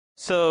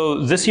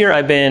So this year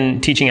I've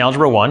been teaching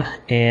Algebra 1,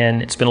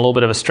 and it's been a little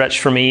bit of a stretch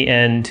for me.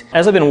 And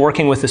as I've been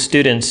working with the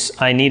students,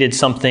 I needed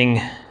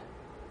something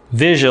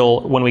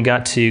visual when we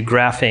got to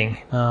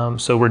graphing.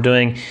 So we're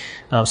doing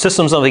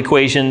systems of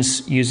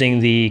equations using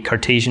the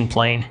Cartesian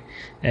plane.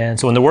 And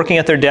so when they're working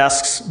at their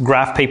desks,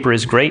 graph paper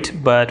is great,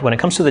 but when it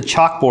comes to the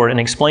chalkboard and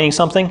explaining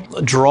something,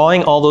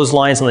 drawing all those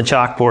lines on the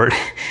chalkboard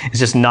is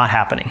just not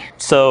happening.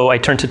 So I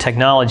turned to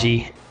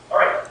technology. All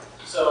right,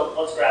 so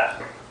let's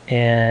graph.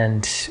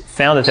 And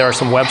found that there are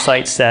some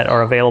websites that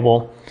are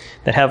available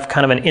that have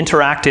kind of an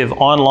interactive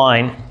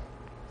online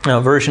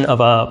version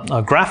of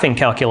a graphing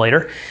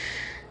calculator.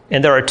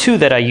 And there are two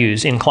that I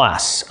use in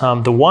class.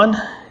 The one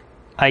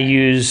I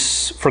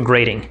use for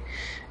grading.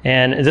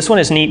 And this one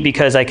is neat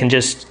because I can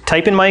just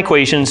type in my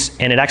equations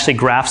and it actually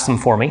graphs them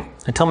for me.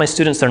 I tell my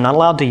students they're not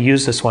allowed to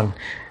use this one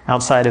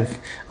outside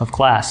of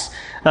class.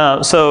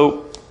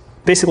 So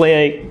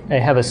basically I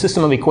have a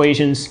system of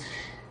equations.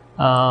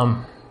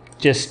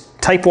 Just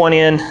type one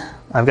in.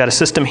 I've got a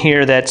system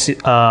here that's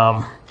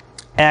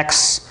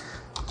x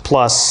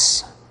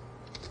plus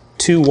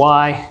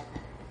 2y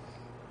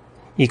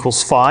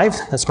equals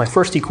 5. That's my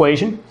first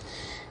equation.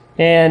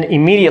 And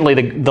immediately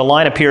the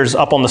line appears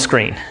up on the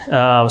screen.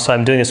 So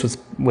I'm doing this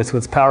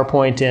with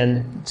PowerPoint,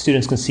 and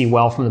students can see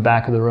well from the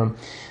back of the room.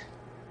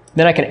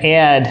 Then I can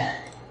add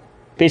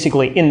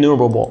basically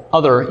innumerable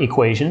other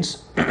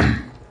equations.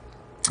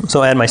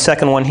 So I add my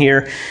second one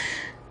here.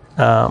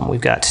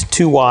 We've got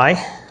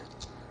 2y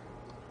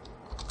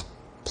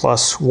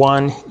plus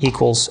 1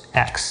 equals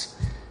x.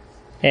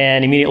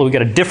 And immediately we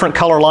get a different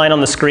color line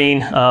on the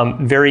screen,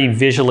 very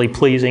visually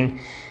pleasing.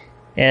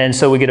 And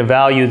so we get a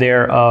value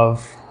there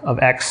of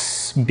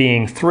x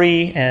being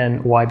 3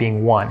 and y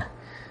being 1,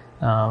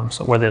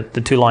 so where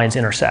the two lines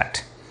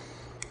intersect.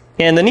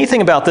 And the neat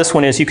thing about this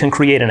one is you can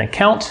create an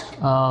account.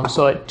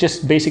 So it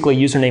just basically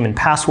username and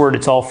password,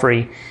 it's all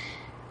free.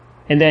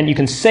 And then you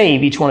can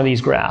save each one of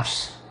these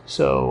graphs.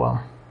 So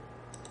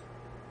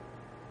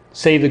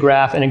save the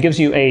graph, and it gives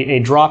you a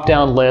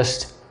drop-down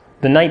list.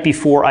 The night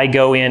before I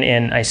go in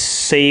and I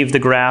save the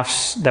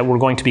graphs that we're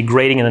going to be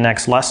grading in the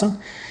next lesson.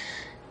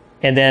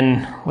 And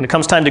then when it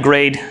comes time to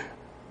grade,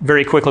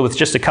 very quickly with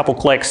just a couple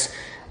clicks,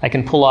 I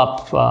can pull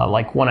up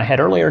like one I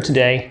had earlier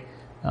today.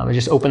 I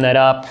just open that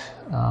up,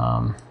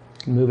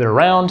 move it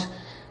around.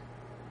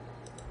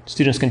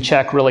 Students can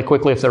check really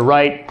quickly if they're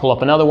right, pull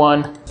up another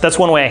one. That's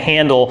one way I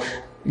handle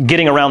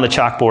getting around the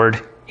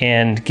chalkboard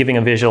and giving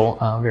a visual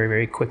very,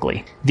 very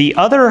quickly. The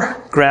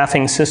other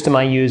graphing system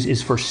I use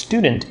is for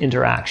student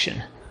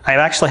interaction. I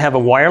actually have a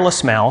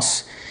wireless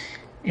mouse,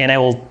 and I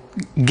will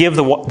give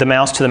the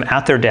mouse to them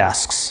at their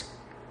desks,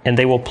 and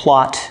they will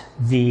plot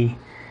the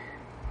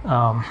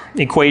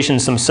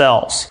equations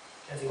themselves.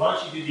 Kenzie, why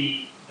don't you do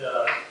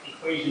the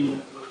equation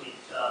with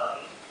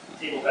the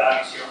table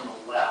values here on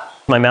the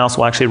left? My mouse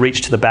will actually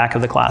reach to the back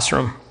of the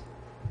classroom.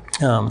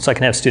 So I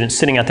can have students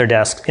sitting at their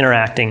desks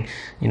interacting.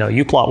 You know,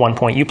 you plot one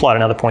point, you plot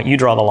another point, you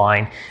draw the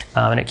line,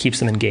 and it keeps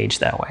them engaged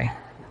that way.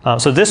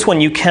 So this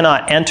one, you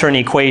cannot enter an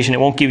equation.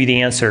 It won't give you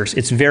the answers.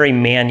 It's very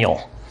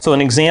manual. So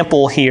an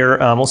example here,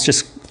 let's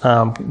just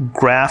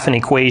graph an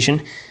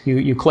equation.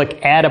 You click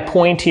add a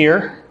point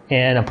here,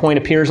 and a point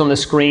appears on the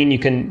screen. You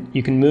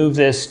can move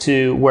this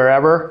to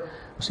wherever.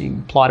 So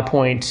you plot a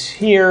point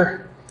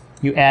here,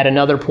 you add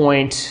another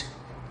point,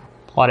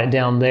 plot it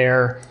down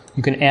there.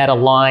 You can add a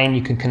line,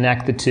 you can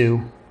connect the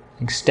two,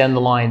 extend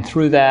the line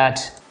through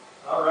that.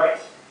 All right,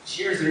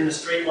 shears are in a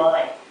straight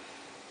line.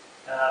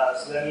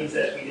 So that means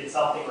that we did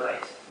something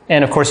right.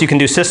 And of course you can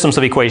do systems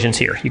of equations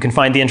here. You can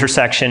find the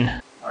intersection.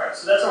 All right,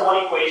 so that's our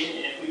one equation,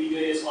 and if we were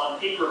doing this on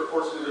paper, of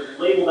course we would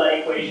label that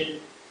equation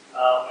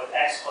with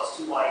x plus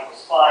 2y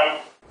equals 5.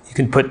 You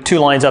can put two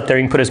lines up there,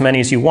 you can put as many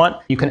as you want.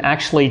 You can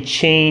actually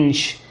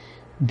change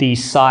the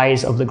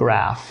size of the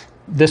graph.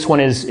 This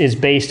one is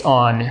based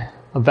on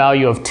a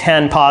value of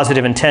 10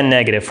 positive and 10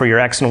 negative for your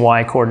x and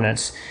y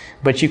coordinates.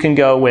 But you can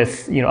go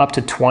with up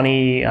to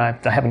 20. I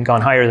haven't gone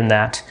higher than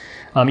that.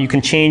 You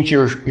can change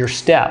your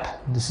step.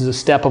 This is a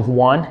step of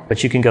 1,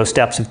 but you can go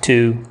steps of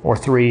 2 or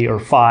 3 or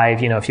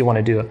 5, if you want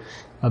to do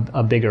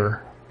a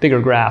bigger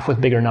graph with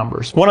bigger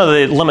numbers. One of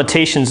the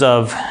limitations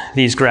of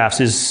these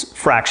graphs is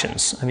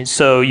fractions.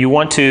 So you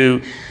want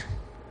to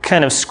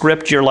kind of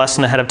script your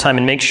lesson ahead of time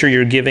and make sure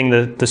you're giving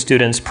the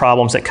students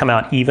problems that come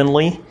out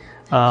evenly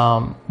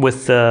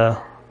with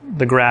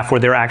the graph where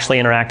they're actually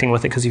interacting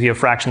with it, because if you have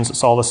fractions,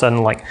 it's all of a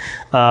sudden like,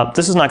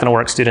 this is not going to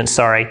work, students,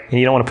 sorry. And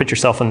you don't want to put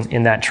yourself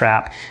in that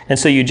trap. And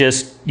so you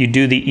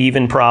do the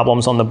even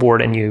problems on the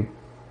board, and you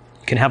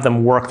can have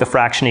them work the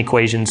fraction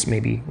equations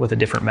maybe with a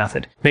different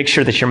method. Make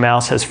sure that your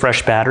mouse has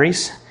fresh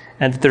batteries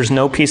and that there's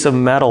no piece of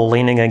metal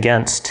leaning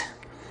against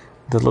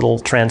the little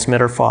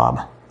transmitter fob.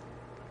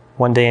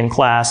 One day in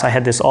class,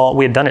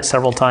 we had done it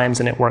several times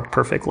and it worked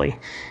perfectly.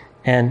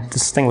 And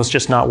this thing was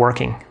just not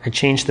working. I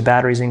changed the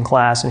batteries in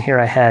class, and here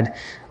I had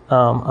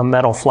a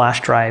metal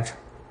flash drive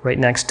right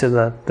next to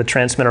the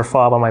transmitter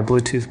fob on my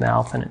Bluetooth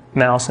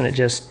mouse, and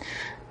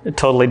it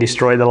totally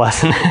destroyed the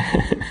lesson.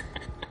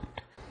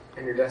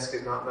 And your desk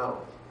is not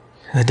metal.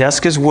 The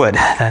desk is wood.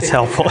 That's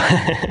helpful.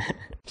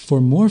 For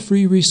more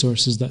free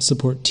resources that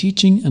support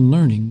teaching and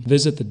learning,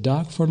 visit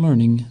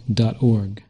thedoc4learning.org.